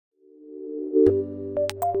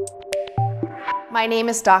My name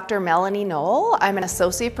is Dr. Melanie Noel. I'm an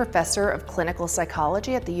associate professor of clinical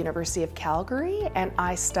psychology at the University of Calgary, and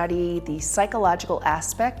I study the psychological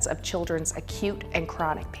aspects of children's acute and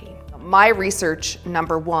chronic pain. My research,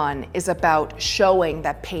 number one, is about showing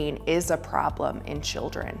that pain is a problem in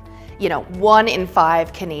children. 1 in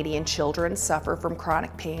 5 Canadian children suffer from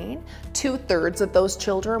chronic pain. 2/3 of those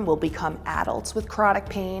children will become adults with chronic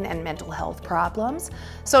pain and mental health problems.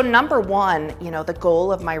 So number one, the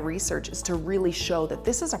goal of my research is to really show that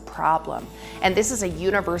this is a problem and this is a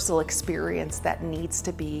universal experience that needs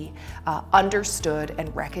to be understood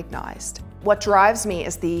and recognized. What drives me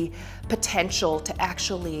is the potential to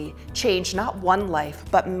actually change not one life,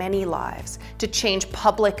 but many lives, to change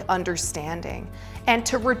public understanding, and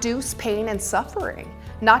to reduce pain and suffering,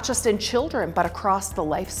 not just in children, but across the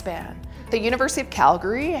lifespan. The University of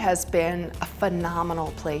Calgary has been a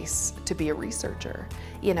phenomenal place to be a researcher.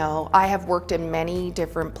 I have worked in many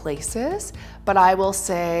different places, but I will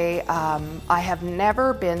say I have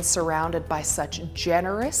never been surrounded by such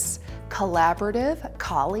generous, collaborative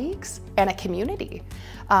colleagues and a community.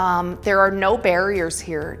 There are no barriers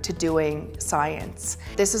here to doing science.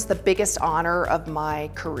 This is the biggest honor of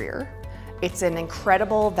my career. It's an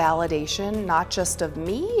incredible validation, not just of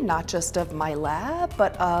me, not just of my lab,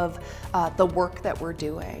 but of the work that we're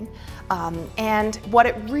doing. And what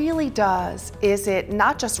it really does is it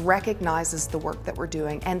not just recognizes the work that we're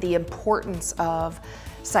doing and the importance of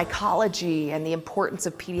psychology and the importance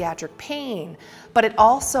of pediatric pain, but it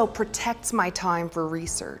also protects my time for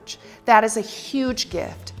research. That is a huge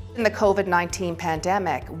gift. In the COVID-19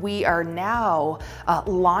 pandemic, we are now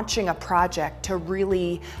launching a project to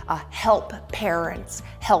really help parents,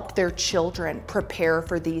 help their children prepare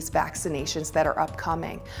for these vaccinations that are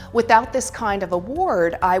upcoming. Without this kind of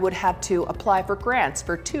award, I would have to apply for grants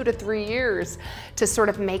for 2 to 3 years to sort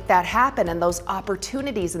of make that happen, and those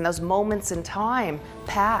opportunities and those moments in time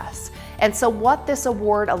pass. And so what this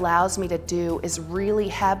award allows me to do is really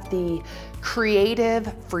have the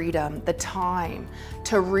creative freedom, the time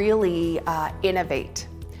to really innovate,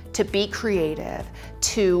 to be creative,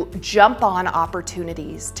 to jump on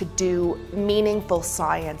opportunities, to do meaningful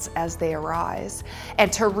science as they arise,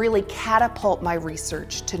 and to really catapult my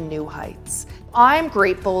research to new heights. I'm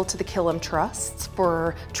grateful to the Killam Trusts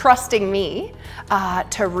for trusting me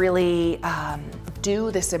to really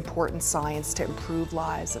do this important science to improve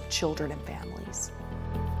lives of children and families.